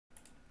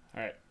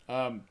Alright,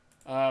 how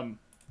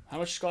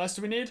much glass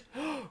do we need?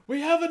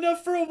 We have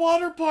enough for a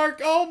water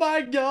park! Oh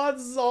my god,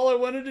 this is all I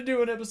wanted to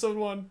do in episode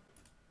 1.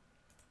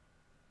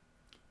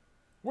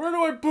 Where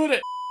do I put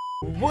it?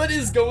 What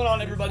is going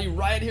on, everybody?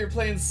 Riot here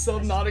playing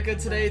Subnautica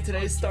today.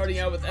 Today's starting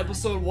out with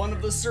episode 1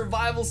 of the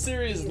survival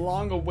series,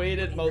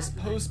 long-awaited, most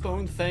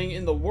postponed thing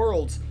in the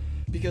world.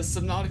 Because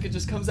Subnautica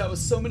just comes out with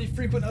so many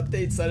frequent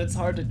updates that it's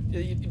hard to...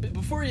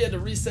 Before you had to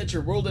reset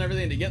your world and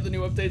everything to get the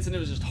new updates, and it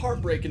was just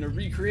heartbreaking to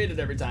recreate it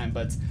every time,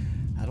 but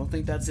I don't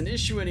think that's an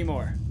issue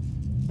anymore.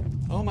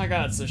 Oh my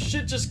god, so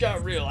shit just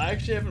got real. I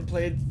actually haven't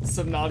played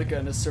Subnautica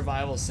in a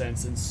survival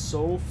sense in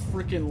so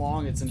freaking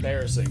long, it's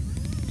embarrassing.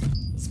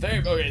 It's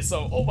very... Okay,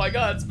 so, oh my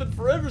god, it's been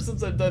forever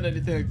since I've done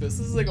anything like this.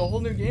 This is like a whole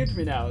new game to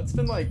me now. It's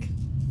been like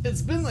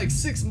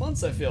 6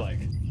 months, I feel like.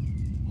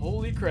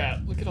 Holy crap,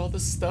 look at all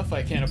this stuff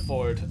I can't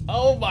afford.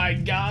 Oh my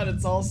god,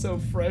 it's all so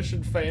fresh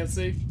and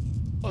fancy.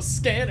 A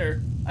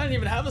scanner? I didn't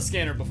even have a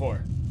scanner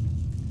before.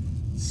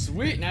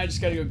 Sweet, now I just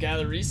gotta go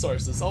gather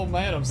resources. Oh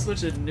man, I'm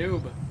such a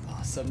noob. Oh,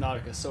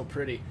 Subnautica, so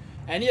pretty.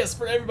 And yes,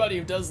 for everybody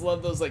who does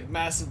love those like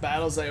massive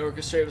battles I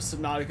orchestrate with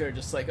Subnautica, or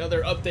just like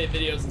other update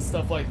videos and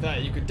stuff like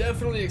that, you could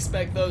definitely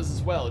expect those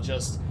as well.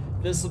 Just,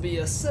 this will be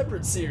a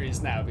separate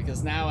series now,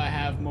 because now I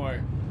have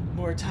more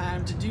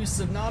time to do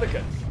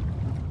Subnautica.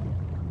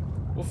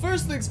 Well,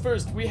 first things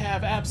first, we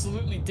have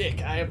absolutely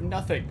dick. I have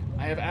nothing.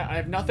 I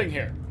have nothing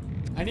here.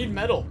 I need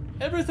metal.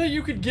 Everything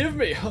you could give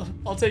me.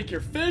 I'll take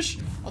your fish,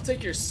 I'll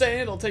take your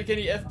sand, I'll take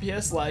any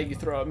FPS lag you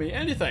throw at me,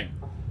 anything.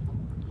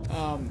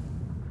 Oh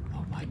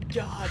my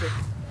god.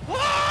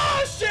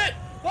 Ah, shit!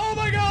 Oh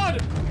my god!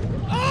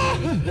 Ah!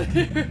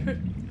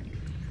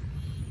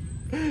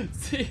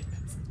 See,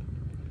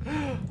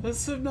 a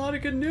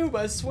Subnautica noob,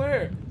 I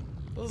swear.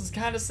 This is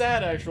kind of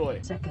sad,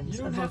 actually. You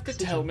don't have to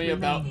tell me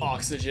about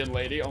oxygen,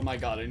 lady. Oh my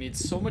god, I need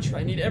so much.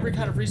 I need every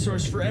kind of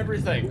resource for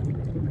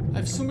everything. I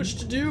have so much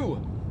to do.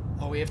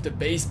 Oh, we have to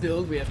base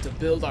build. We have to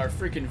build our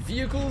freaking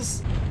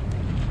vehicles.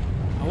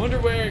 I wonder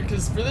where,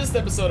 because for this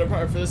episode, I'm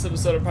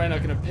probably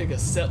not going to pick a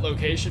set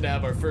location to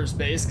have our first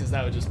base, because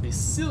that would just be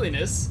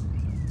silliness.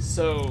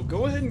 So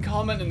go ahead and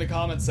comment in the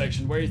comment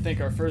section where you think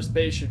our first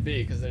base should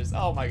be, because there's,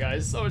 oh my god,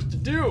 there's so much to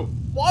do.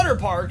 Water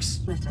parks.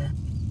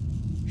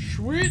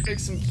 Sweet, make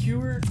some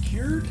cured. I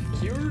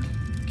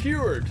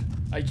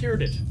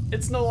cured it.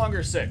 It's no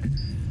longer sick.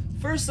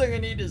 First thing I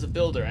need is a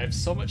builder. I have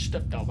so much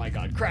stuff. Oh my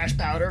god, crash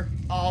powder.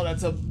 Oh,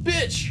 that's a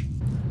bitch.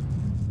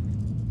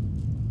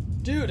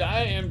 Dude,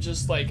 I am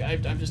just like,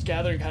 I'm just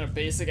gathering kind of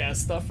basic ass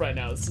stuff right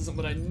now. This isn't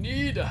what I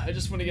need. I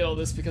just want to get all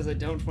this because I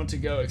don't want to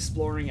go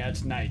exploring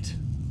at night.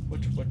 What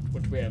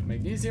do we have?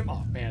 Magnesium?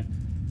 Oh man.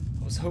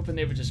 I was hoping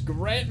they would just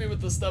grant me with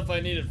the stuff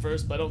I needed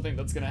first, but I don't think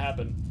that's gonna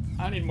happen.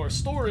 I need more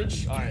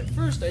storage. Alright,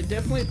 first I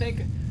definitely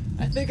think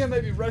I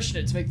might be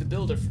rushing it to make the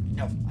builder.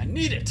 No, I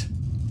need it.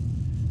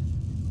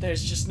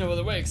 There's just no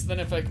other way, because then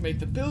if I can make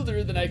the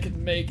builder, then I could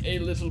make a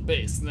little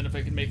base. And then if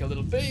I can make a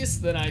little base,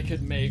 then I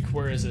could make,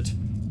 where is it?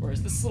 Where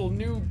is this little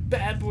new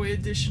bad boy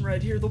edition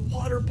right here? The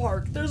water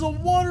park. There's a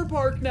water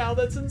park now.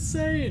 That's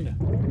insane.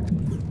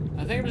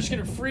 I think I'm just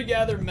gonna free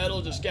gather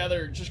metal, just kind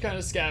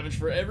of scavenge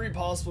for every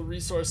possible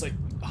resource. Like,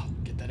 oh,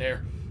 get that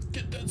air.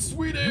 Get that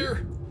sweet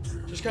air.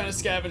 Just kind of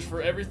scavenge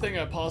for everything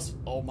I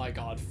possibly... Oh my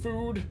god,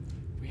 food.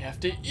 We have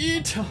to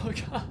eat. Oh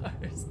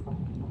guys.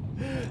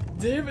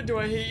 Damn it, do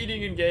I hate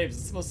eating in games.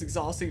 It's the most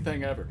exhausting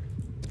thing ever.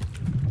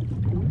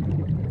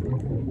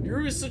 You're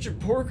always such a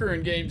porker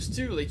in games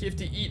too. Like, you have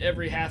to eat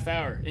every half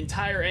hour.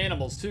 Entire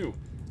animals too.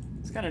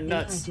 It's kind of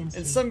nuts.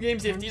 In some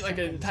games you have to eat like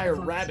an entire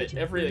rabbit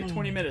every like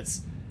 20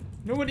 minutes.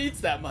 No one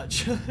eats that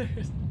much.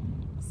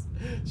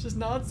 It's just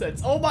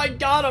nonsense. Oh my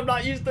god, I'm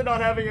not used to not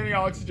having any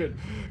oxygen.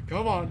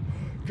 Come on.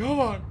 Come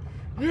on.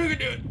 You can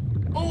do it.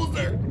 Almost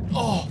there.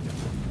 Oh,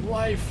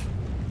 life.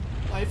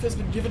 Life has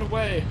been given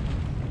away.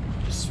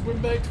 Just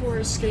swim back to our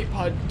escape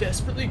pod,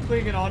 desperately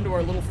clinging on to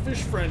our little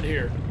fish friend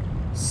here.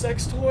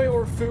 Sex toy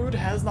or food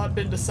has not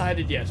been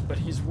decided yet, but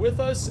he's with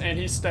us and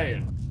he's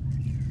staying.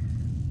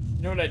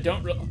 You know what I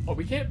don't oh,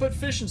 we can't put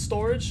fish in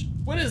storage?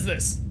 What is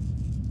this?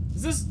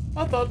 Is this?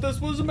 I thought this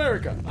was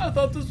America. I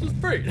thought this was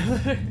free.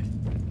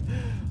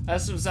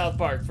 That's from South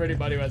Park, for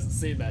anybody who hasn't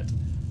seen that.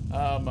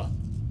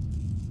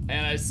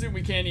 And I assume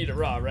we can't eat it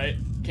raw, right?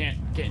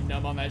 Can't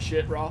numb on that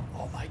shit raw.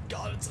 Oh my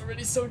god, it's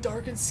already so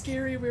dark and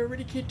scary. We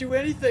already can't do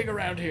anything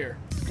around here.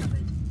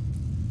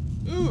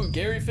 Ooh,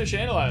 Gary fish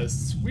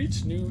analyzed.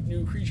 Sweet,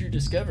 new creature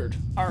discovered.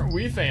 Aren't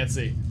we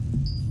fancy?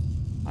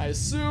 I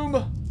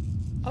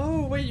assume.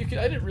 Oh wait, you could.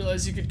 I didn't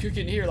realize you could cook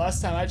in here.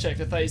 Last time I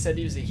checked, I thought you said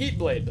to use a heat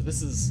blade, but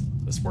this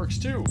works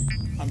too.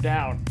 I'm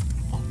down.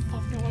 Oh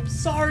no, I'm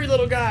sorry,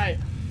 little guy.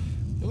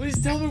 At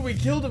least tell me we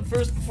killed him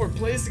first before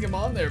placing him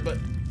on there. But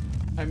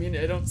I mean,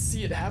 I don't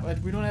see it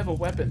happen. We don't have a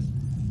weapon.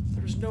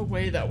 There's no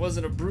way that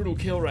wasn't a brutal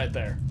kill right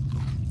there.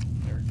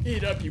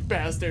 Eat up, you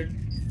bastard.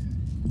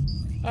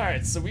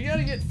 Alright, so we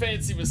gotta get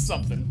fancy with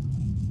something.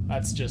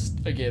 That's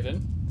just a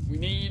given. We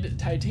need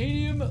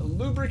titanium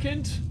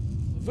lubricant.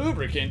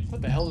 Lubricant?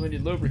 What the hell do we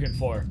need lubricant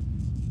for?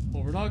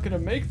 Well, we're not gonna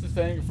make the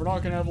thing if we're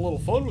not gonna have a little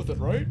fun with it,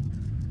 right?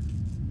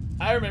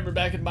 I remember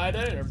back in my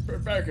day,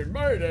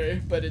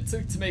 but it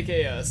took to make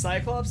a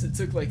Cyclops, it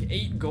took like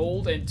 8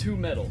 gold and 2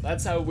 metal.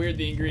 That's how weird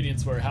the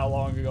ingredients were, how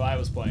long ago I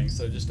was playing.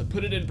 So just to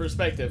put it in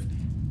perspective,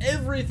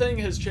 everything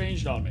has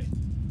changed on me.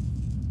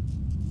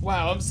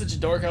 Wow, I'm such a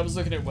dork. I was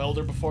looking at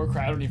welder before.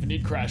 I don't even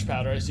need crash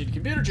powder. I just need a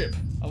computer chip.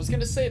 I was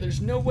gonna say,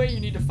 there's no way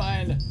you need to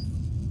find...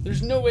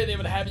 There's no way they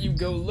would have you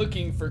go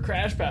looking for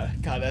crash powder.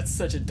 God, that's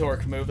such a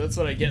dork move. That's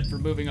what I get for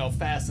moving all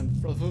fast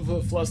and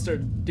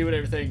flustered, doing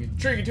everything.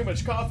 Drinking too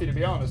much coffee, to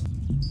be honest.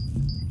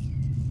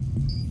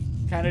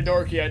 Kinda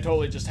dorky. I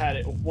totally just had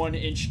it 1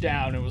 inch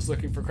down and was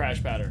looking for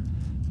crash powder.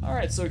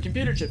 Alright, so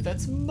computer chip.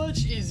 That's much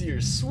easier.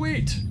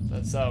 Sweet!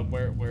 That's,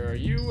 where are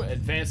you?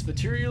 Advanced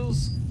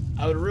materials?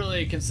 I would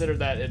really consider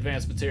that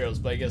advanced materials,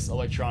 but I guess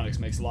electronics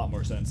makes a lot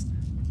more sense.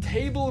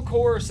 Table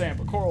core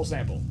sample, coral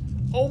sample.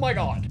 Oh my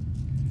god.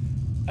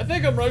 I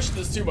think I'm rushing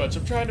this too much.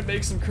 I'm trying to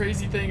make some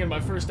crazy thing in my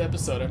first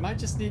episode. I might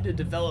just need to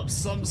develop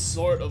some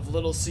sort of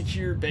little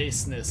secure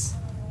baseness.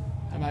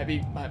 I might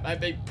be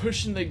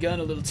pushing the gun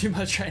a little too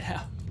much right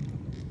now.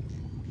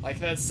 Like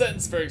that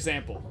sentence, for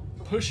example.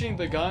 Pushing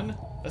the gun?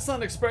 That's not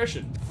an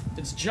expression.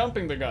 It's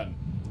jumping the gun.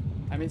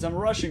 That means I'm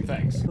rushing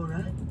things.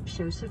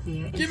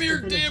 Give me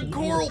your damn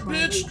coral,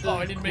 bitch! Oh,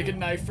 I need to make a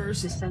knife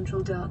first. Is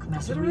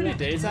it already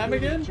daytime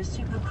again?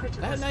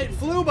 That night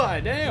flew by,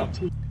 damn!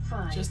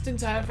 Just in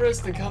time for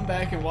us to come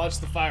back and watch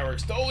the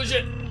fireworks. Holy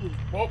shit!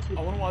 Whoa,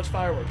 I want to watch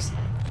fireworks.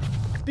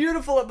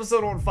 Beautiful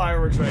episode on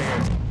fireworks right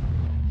here.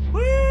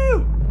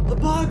 Woo!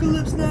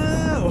 Apocalypse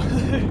now!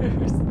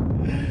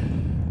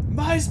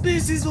 My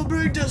species will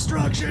bring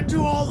destruction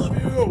to all of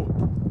you!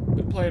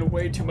 Been playing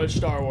way too much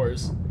Star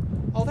Wars.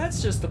 Oh,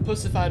 that's just the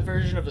pussified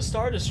version of a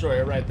Star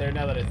Destroyer right there,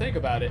 now that I think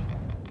about it.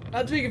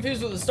 Not to be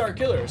confused with a Star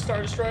Killer. A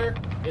Star Destroyer,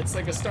 it's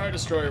like a Star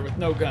Destroyer with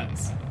no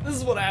guns. This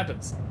is what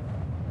happens.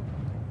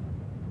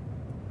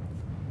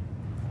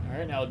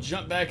 Alright, now I'll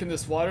jump back in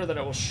this water that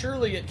I will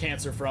surely get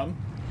cancer from.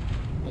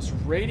 Most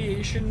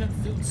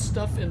radiation-filled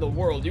stuff in the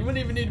world. You wouldn't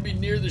even need to be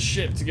near the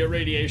ship to get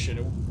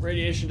radiation.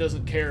 Radiation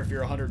doesn't care if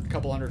you're a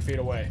couple hundred feet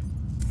away.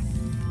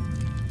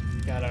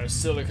 Got our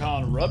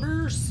silicone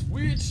rubber,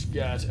 sweet.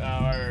 Got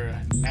our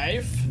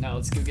knife. Now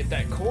let's go get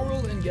that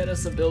coral and get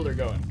us a builder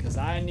going, because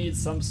I need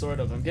some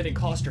sort of... I'm getting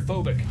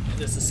claustrophobic in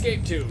this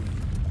escape tube.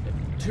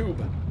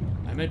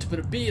 I meant to put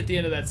a B at the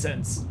end of that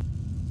sentence.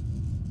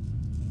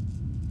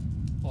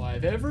 Well, I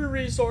have every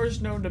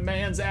resource known to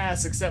man's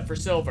ass except for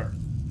silver.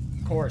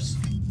 Of course.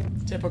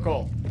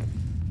 Typical.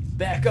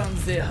 Back on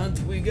the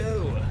hunt we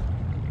go.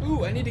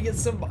 Ooh, I need to get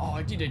some... Oh,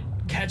 I need to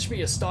catch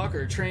me a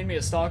stalker, train me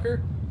a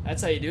stalker.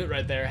 That's how you do it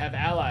right there. Have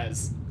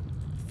allies.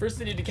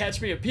 First I need to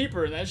catch me a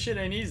peeper, and that shit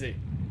ain't easy.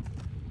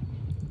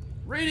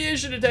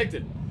 Radiation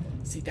detected.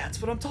 See, that's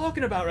what I'm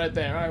talking about right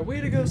there. Alright, way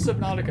to go,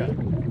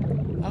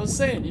 Subnautica. I was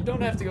saying, you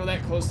don't have to go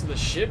that close to the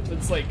ship.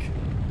 It's like,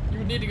 you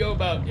would need to go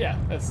about... Yeah,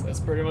 that's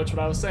pretty much what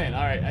I was saying.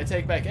 Alright, I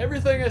take back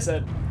everything I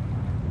said.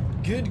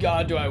 Good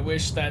God, do I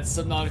wish that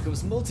Subnautica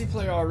was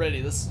multiplayer already.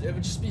 It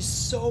would just be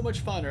so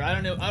much fun. Or I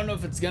don't know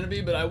if it's gonna be,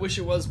 but I wish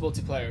it was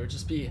multiplayer. It would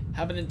just be,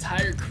 have an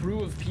entire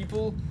crew of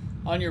people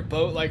on your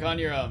boat, like on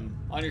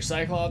your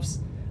Cyclops.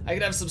 I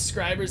could have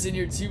subscribers in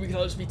here too. We could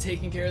all just be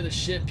taking care of the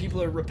ship.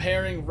 People are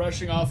repairing,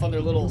 rushing off on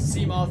their little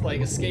Seamoth like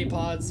escape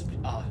pods.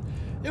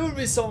 It would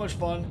be so much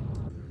fun.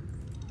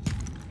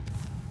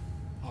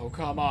 Oh,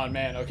 come on,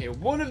 man. Okay,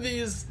 one of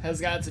these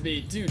has got to be...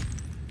 Dude,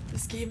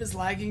 this game is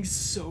lagging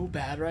so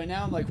bad right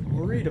now. I'm like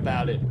worried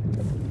about it.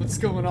 What's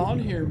going on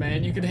here,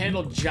 man? You can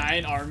handle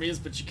giant armies,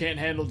 but you can't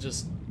handle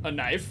just a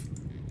knife.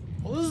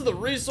 Well, this is the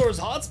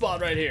resource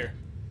hotspot right here.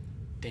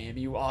 Damn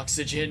you,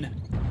 oxygen.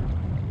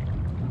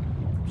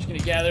 I'm just gonna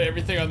gather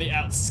everything on the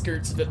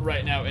outskirts of it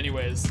right now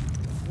anyways.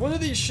 One of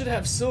these should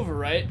have silver,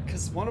 right?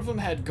 Because one of them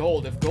had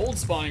gold. If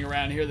gold's spawning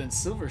around here, then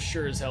silver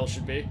sure as hell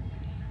should be.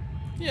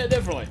 Yeah,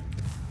 definitely.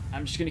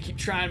 I'm just gonna keep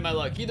trying my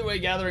luck. Either way,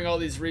 gathering all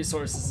these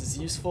resources is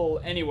useful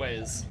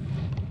anyways.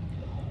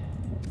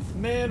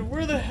 Man,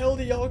 where the hell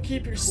do y'all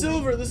keep your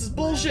silver? This is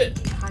bullshit!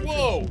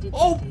 Whoa!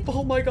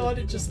 Oh my god,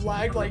 it just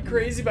lagged like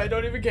crazy, but I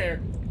don't even care.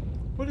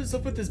 What is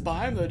up with this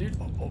biome though, dude?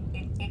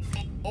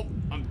 Oh,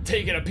 I'm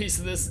taking a piece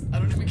of this. I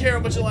don't even care how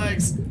much it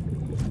lags.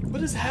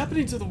 What is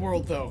happening to the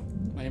world though?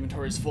 My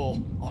inventory's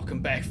full. I'll come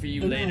back for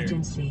you later.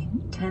 Emergency.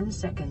 10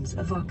 seconds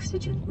of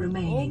oxygen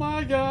remaining. Oh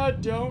my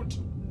god,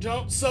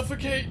 don't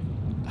suffocate.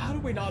 How do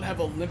we not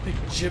have Olympic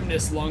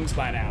gymnast lungs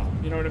by now?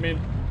 You know what I mean?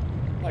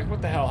 Like,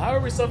 what the hell? How are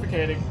we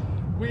suffocating?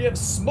 We have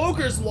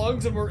smoker's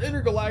lungs and we're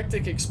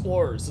intergalactic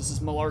explorers. This is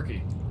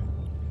malarkey.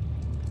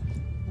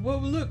 Whoa,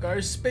 look,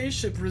 our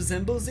spaceship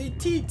resembles a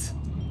teat.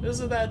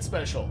 Isn't that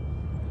special?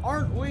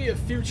 Aren't we a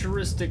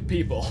futuristic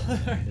people?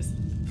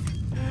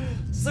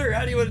 Sir,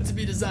 how do you want it to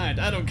be designed?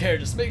 I don't care,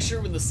 just make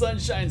sure when the sun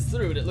shines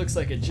through it, it looks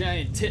like a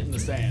giant tit in the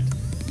sand.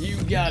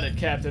 You got it,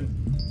 Captain.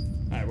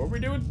 Alright, what are we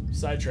doing?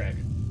 Sidetrack.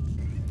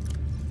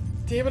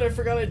 Damn it, I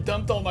forgot I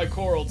dumped all my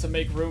coral to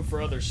make room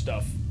for other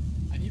stuff.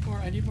 I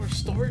need more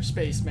storage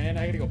space, man.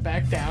 I gotta go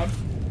back down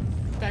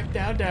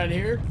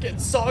here. Getting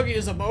soggy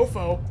as a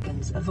mofo.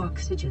 Seconds of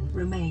oxygen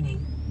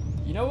remaining.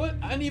 You know what?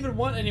 I didn't even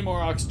want any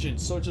more oxygen,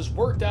 so it just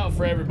worked out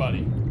for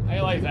everybody. How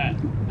you like that?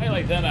 How you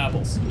like them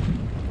apples?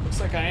 Looks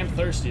like I am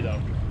thirsty, though.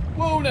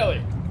 Whoa,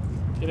 Nelly!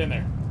 Get in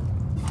there.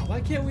 Oh,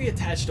 why can't we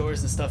attach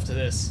doors and stuff to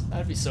this?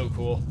 That'd be so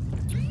cool.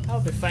 That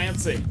would be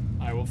fancy.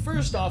 Alright, well,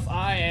 first off,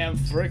 I am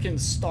frickin'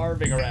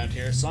 starving around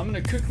here, so I'm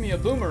gonna cook me a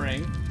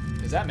boomerang,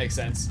 because that makes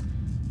sense.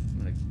 I'm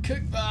gonna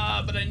cook,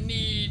 but I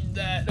need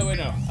that. Oh, wait,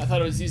 no. I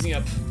thought I was using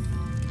up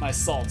my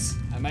salt.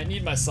 I might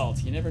need my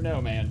salt. You never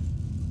know, man.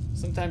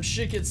 Sometimes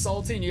shit gets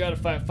salty and you gotta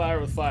fight fire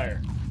with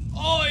fire.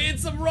 Oh, I ate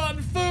some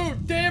rotten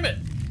food! Damn it!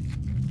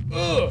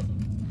 Ugh!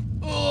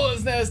 Oh,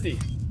 it's nasty.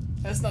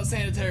 That's not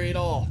sanitary at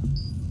all.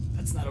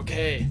 That's not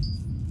okay.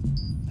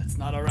 That's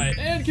not alright.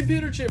 And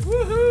computer chip!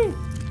 Woohoo!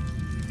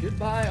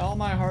 Goodbye, all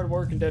my hard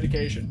work and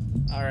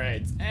dedication.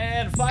 Alright,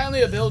 and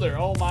finally a builder.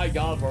 Oh my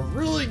god, we're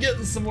really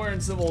getting somewhere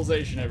in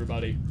civilization,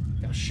 everybody.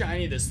 Look how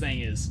shiny this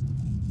thing is.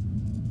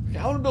 Okay,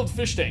 I want to build a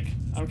fish tank.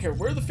 I don't care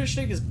where the fish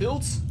tank is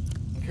built.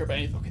 I don't care about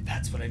anything. Okay,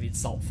 that's what I need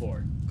salt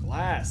for.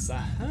 Glass,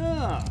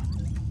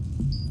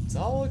 It's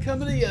all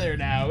coming together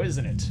now,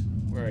 isn't it?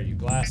 Where are you,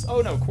 glass?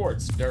 Oh no,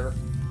 quartz, durr.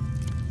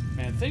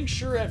 Man, things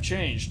sure have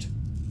changed.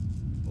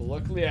 Well,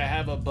 luckily I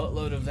have a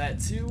buttload of that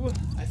too.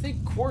 I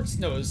think quartz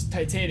knows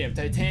titanium.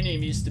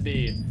 Titanium used to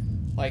be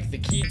like the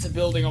key to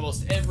building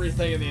almost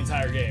everything in the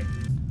entire game.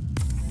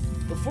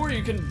 Before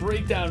you can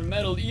break down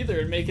metal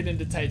either and make it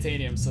into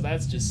titanium, so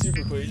that's just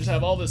super cool. You just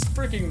have all this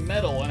freaking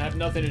metal and have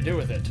nothing to do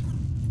with it.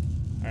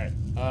 Alright,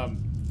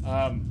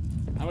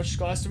 how much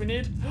glass do we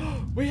need?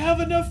 We have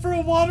enough for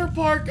a water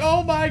park!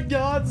 Oh my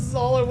god, this is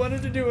all I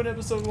wanted to do in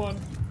episode 1.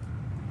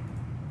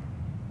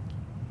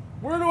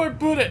 Where do I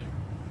put it?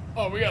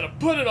 Oh, we gotta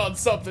put it on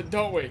something,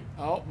 don't we?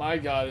 Oh my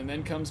god, and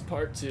then comes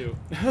part 2.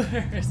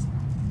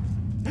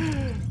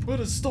 What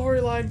a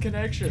storyline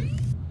connection.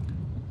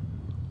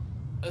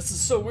 This is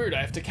so weird.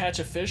 I have to catch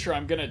a fish or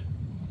I'm gonna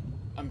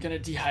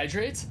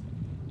dehydrate?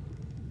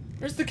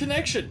 Where's the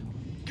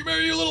connection? Come here,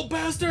 you little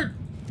bastard!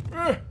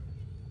 Ugh.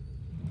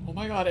 Oh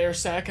my god, air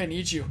sac, I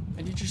need you.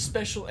 I need your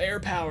special air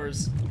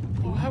powers.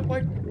 Oh,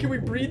 why can we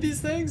breed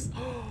these things?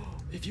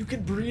 If you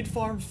could breed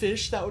farm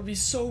fish, that would be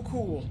so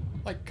cool.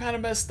 Like, kind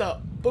of messed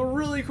up, but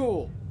really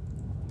cool.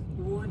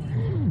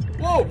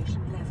 Whoa!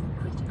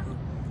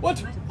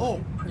 What?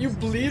 Oh, you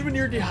bleed when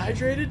you're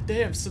dehydrated?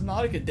 Damn,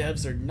 Subnautica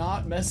devs are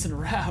not messing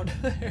around.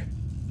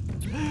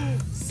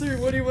 Sir,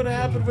 what do you want to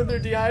happen when they're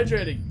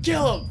dehydrating?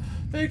 Kill them!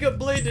 Make them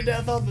bleed to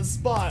death on the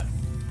spot.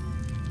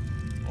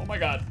 Oh my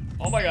god.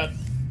 Oh my god.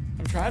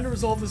 I'm trying to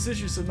resolve this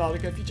issue,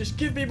 Subnautica, if you just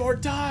give me more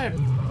time!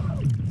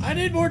 I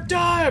need more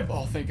time!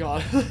 Oh, thank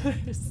god.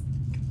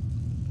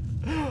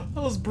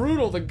 That was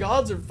brutal. The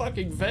gods are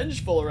fucking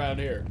vengeful around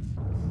here.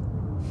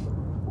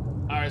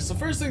 Alright, so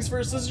first things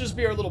first, this will just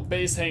be our little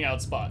base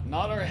hangout spot.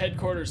 Not our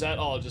headquarters at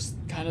all, just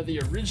kind of the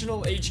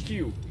original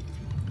HQ.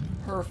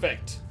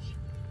 Perfect.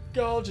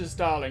 Gorgeous,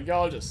 darling,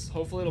 gorgeous.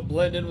 Hopefully it'll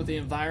blend in with the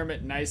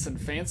environment nice and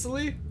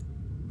fancily.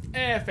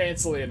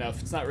 Fancily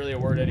enough. It's not really a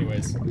word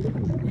anyways.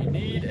 We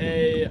need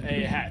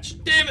a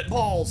hatch. Damn it,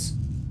 balls!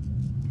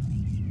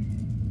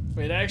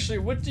 Wait, actually,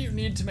 what do you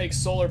need to make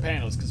solar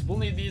panels? Because we'll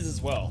need these as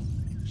well.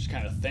 Just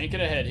kind of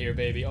thinking ahead here,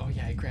 baby. Oh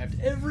yeah, I grabbed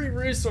every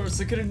resource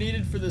I could have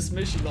needed for this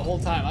mission the whole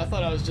time. I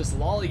thought I was just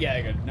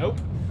lollygagging. Nope.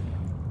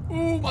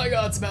 Oh my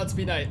god, it's about to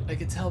be night. I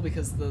could tell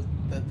because the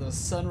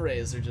sun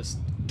rays are just...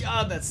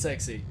 God, that's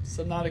sexy.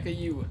 Subnautica,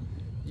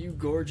 you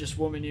gorgeous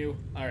woman, you.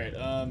 Alright,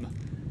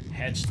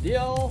 hatch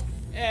deal.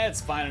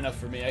 It's fine enough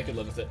for me. I could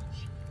live with it.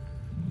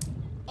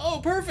 Oh,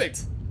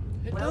 perfect.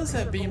 It does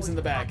have beams in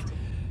the back.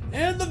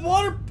 And the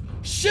water...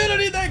 Shit, I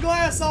need that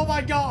glass! Oh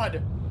my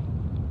god!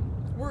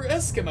 We're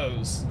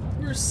Eskimos.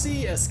 We're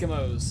sea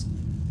Eskimos.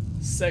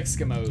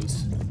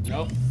 Sexkimos.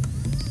 Nope.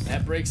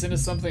 That breaks into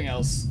something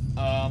else.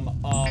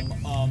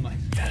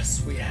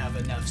 Yes, we have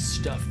enough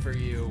stuff for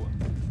you.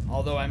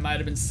 Although I might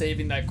have been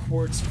saving that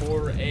quartz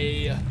for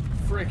a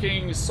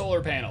freaking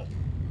solar panel.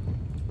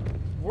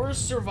 We're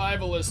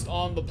survivalists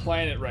on the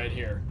planet right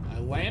here. I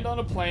land on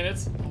a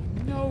planet. Oh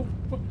no.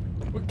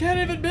 We can't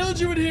even build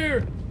you in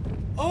here.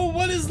 Oh,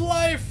 what is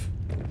life?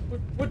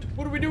 What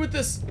do we do with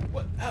this?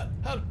 What?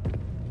 How?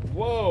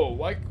 Whoa,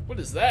 what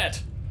is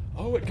that?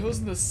 Oh, it goes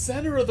in the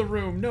center of the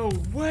room. No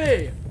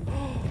way.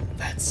 Oh,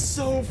 that's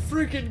so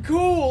freaking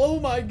cool. Oh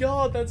my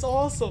god, that's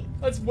awesome.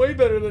 That's way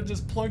better than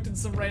just plunked in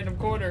some random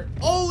corner.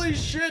 Holy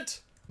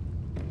shit.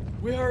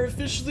 We are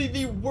officially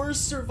the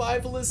worst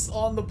survivalists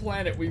on the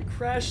planet. We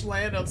crash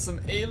land on some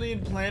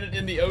alien planet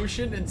in the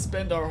ocean and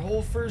spend our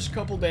whole first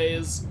couple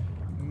days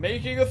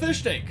making a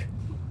fish tank.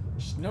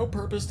 There's no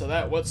purpose to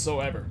that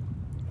whatsoever.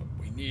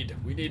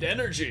 We need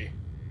energy.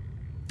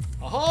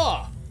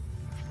 Aha!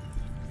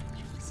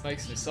 This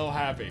makes me so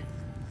happy.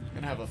 I'm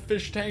gonna have a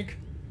fish tank.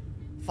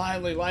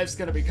 Finally, life's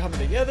gonna be coming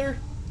together.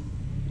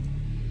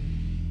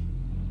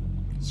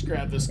 Let's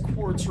grab this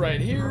quartz right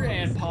here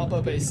and pop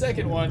up a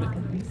second one.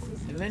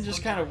 And then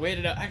just kind of wait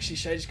it out. Actually,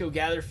 should I just go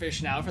gather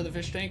fish now for the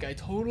fish tank? I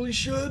totally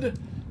should.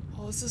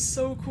 Oh, this is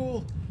so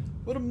cool.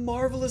 What a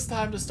marvelous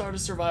time to start a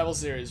survival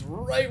series.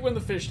 Right when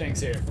the fish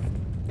tank's here.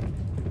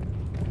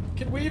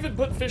 Can we even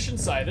put fish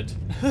inside it?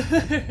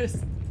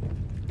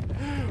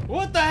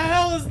 What the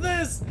hell is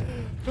this?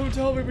 Don't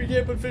tell me we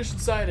can't put fish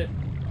inside it.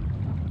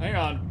 Hang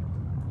on.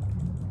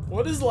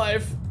 What is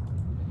life?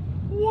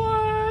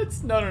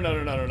 What? No.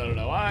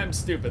 I'm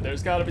stupid.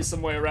 There's got to be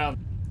some way around.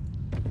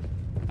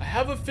 I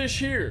have a fish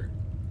here.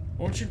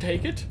 Won't you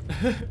take it?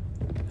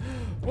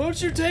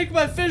 Won't you take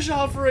my fish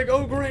offering?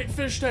 Oh, great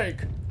fish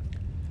tank.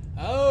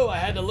 Oh, I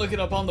had to look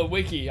it up on the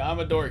wiki. I'm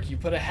a dork. You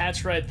put a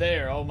hatch right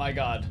there. Oh my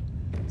god.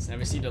 So now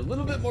we need a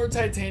little bit more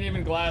titanium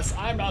and glass.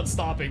 I'm not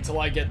stopping till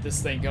I get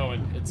this thing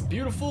going. It's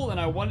beautiful and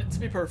I want it to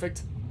be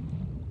perfect.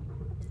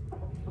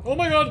 Oh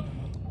my god.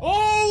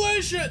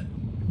 Holy shit.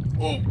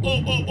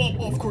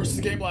 Oh, of course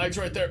the game lags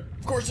right there.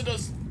 Of course it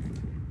does.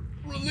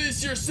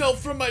 Release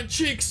yourself from my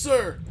cheek,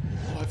 sir.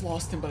 Oh, I've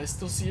lost him, but I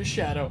still see a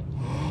shadow.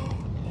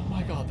 Oh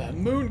my god, that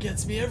moon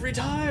gets me every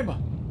time.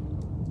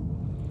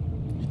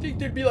 You think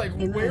there'd be like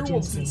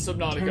werewolves in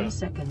Subnautica? 10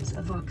 seconds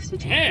of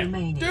oxygen Damn,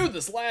 remaining. dude,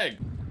 this lag.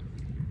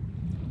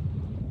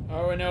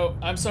 Oh, no,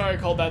 I'm sorry I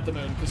called that the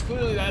moon, because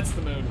clearly that's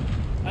the moon.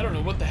 I don't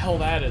know what the hell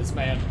that is,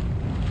 man.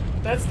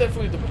 That's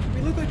definitely the moon.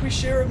 We look like we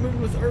share a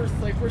moon with Earth,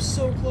 like we're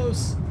so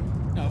close.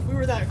 Now, if we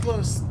were that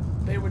close,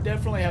 they would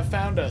definitely have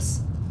found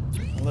us.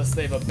 Unless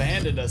they've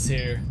abandoned us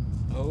here.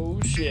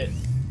 Oh, shit.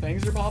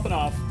 Things are popping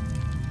off.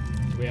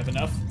 Do we have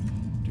enough?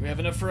 Do we have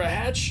enough for a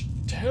hatch?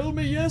 Tell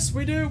me yes,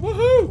 we do.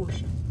 Woohoo!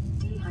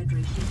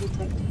 Dehydration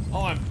detected.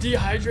 Oh, I'm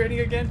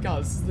dehydrating again?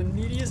 God, this is the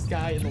neediest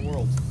guy in the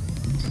world.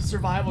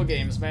 Survival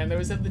games, man. They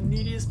always have the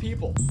neediest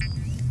people.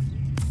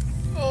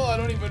 Oh, I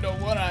don't even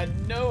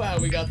know how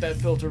we got that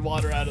filtered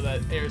water out of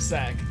that air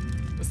sac.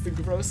 That's the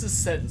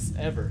grossest sentence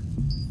ever.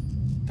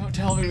 Don't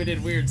tell me we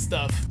did weird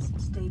stuff.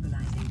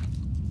 Stabilizing.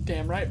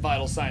 Damn right,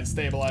 vital signs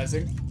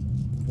stabilizing.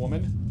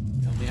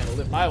 Woman, tell me how to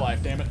live my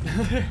life, damn it.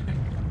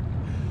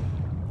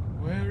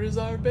 Where is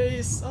our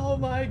base? Oh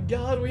my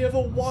god, we have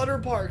a water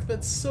park.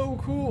 That's so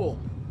cool.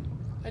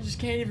 I just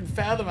can't even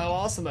fathom how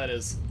awesome that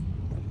is.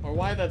 Or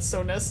why that's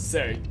so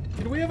necessary.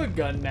 Can we have a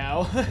gun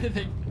now?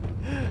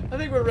 I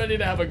think we're ready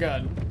to have a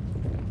gun.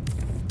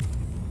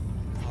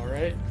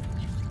 Alright.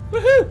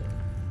 Woohoo!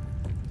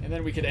 And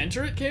then we could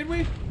enter it, can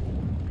we?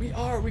 We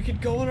are. We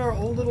could go in our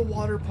own little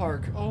water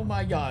park. Oh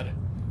my god.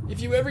 If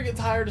you ever get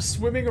tired of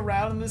swimming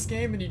around in this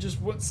game and you just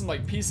want some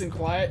like peace and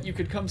quiet, you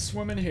could come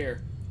swim in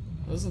here.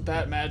 Isn't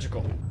that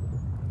magical?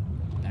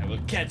 I will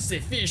catch the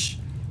fish.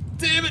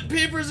 Damn it,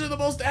 peepers are the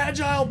most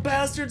agile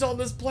bastards on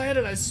this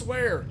planet, I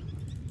swear.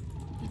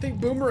 You think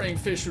boomerang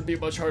fish would be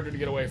much harder to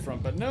get away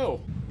from, but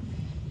no.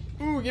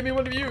 Ooh, give me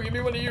one of you, give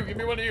me one of you, give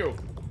me one of you.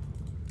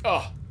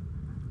 Oh,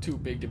 too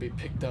big to be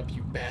picked up,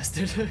 you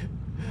bastard.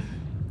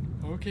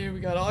 Okay, we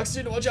got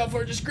oxygen. Watch out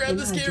for it. Just grab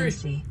this, Gary.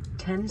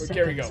 10 Where'd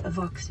Gary seconds go? of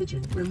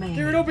oxygen remaining.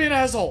 Gary, don't be an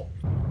asshole.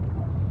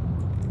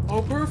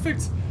 Oh,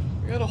 perfect.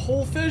 We got a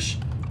whole fish.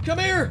 Come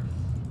here.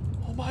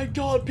 Oh my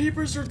god,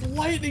 peepers are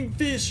lightning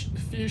fish.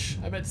 Fish.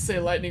 I meant to say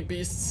lightning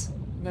beasts.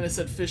 And then I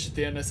said fish at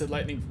the end. I said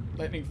lightning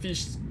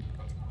fish.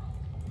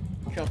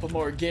 A couple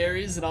more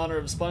Garys in honor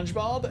of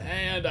SpongeBob.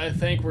 And I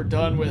think we're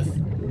done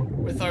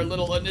with our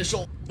little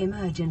initial...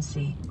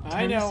 Emergency.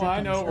 I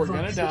know. We're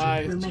gonna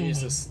die. Remaining.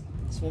 Jesus.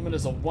 This woman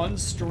is a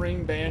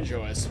one-string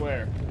banjo, I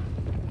swear.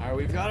 Alright,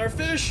 we've got our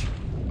fish.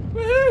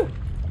 Woohoo!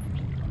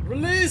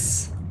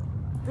 Release!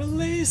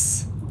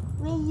 Release!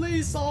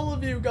 Release all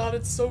of you! God,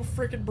 it's so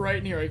freaking bright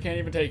in here, I can't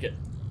even take it.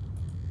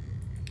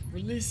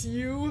 Release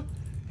you,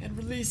 and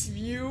release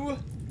you,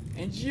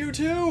 and you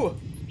too!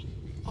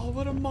 Oh,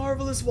 what a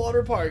marvelous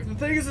water park. The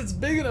thing is, it's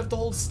big enough to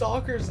hold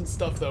stalkers and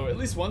stuff, though. At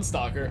least one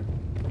stalker.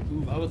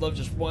 Ooh, I would love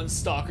just one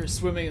stalker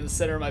swimming in the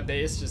center of my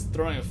base, just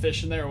throwing a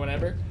fish in there or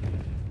whatever.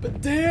 But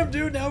damn,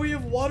 dude, now we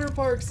have water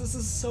parks. This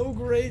is so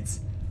great.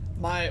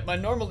 My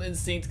normal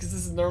instinct, because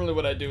this is normally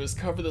what I do, is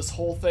cover this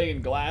whole thing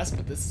in glass,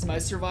 but this is my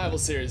survival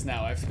series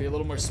now. I have to be a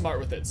little more smart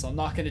with it, so I'm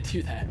not going to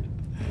do that.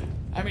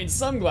 I mean,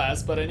 some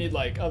glass, but I need,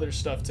 like, other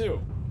stuff,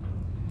 too.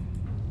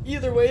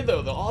 Either way,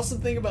 though, the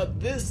awesome thing about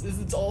this is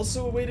it's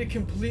also a way to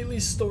completely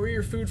store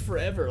your food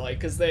forever, like,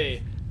 because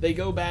they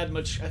go bad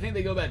I think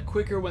they go bad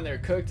quicker when they're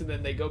cooked, and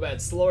then they go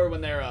bad slower when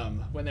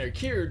they're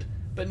cured.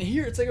 But in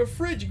here, it's like a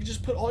fridge. You can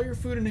just put all your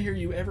food in here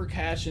you ever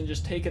catch and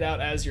just take it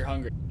out as you're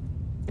hungry.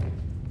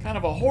 Kind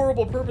of a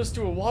horrible purpose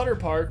to a water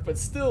park, but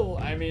still,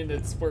 I mean,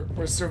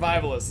 we're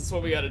survivalists. That's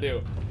what we gotta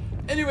do.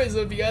 Anyways,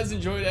 if you guys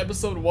enjoyed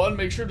episode 1,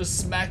 make sure to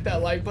smack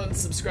that like button,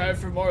 subscribe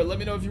for more. Let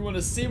me know if you want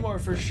to see more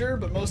for sure,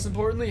 but most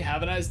importantly,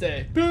 have a nice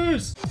day.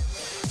 Peace!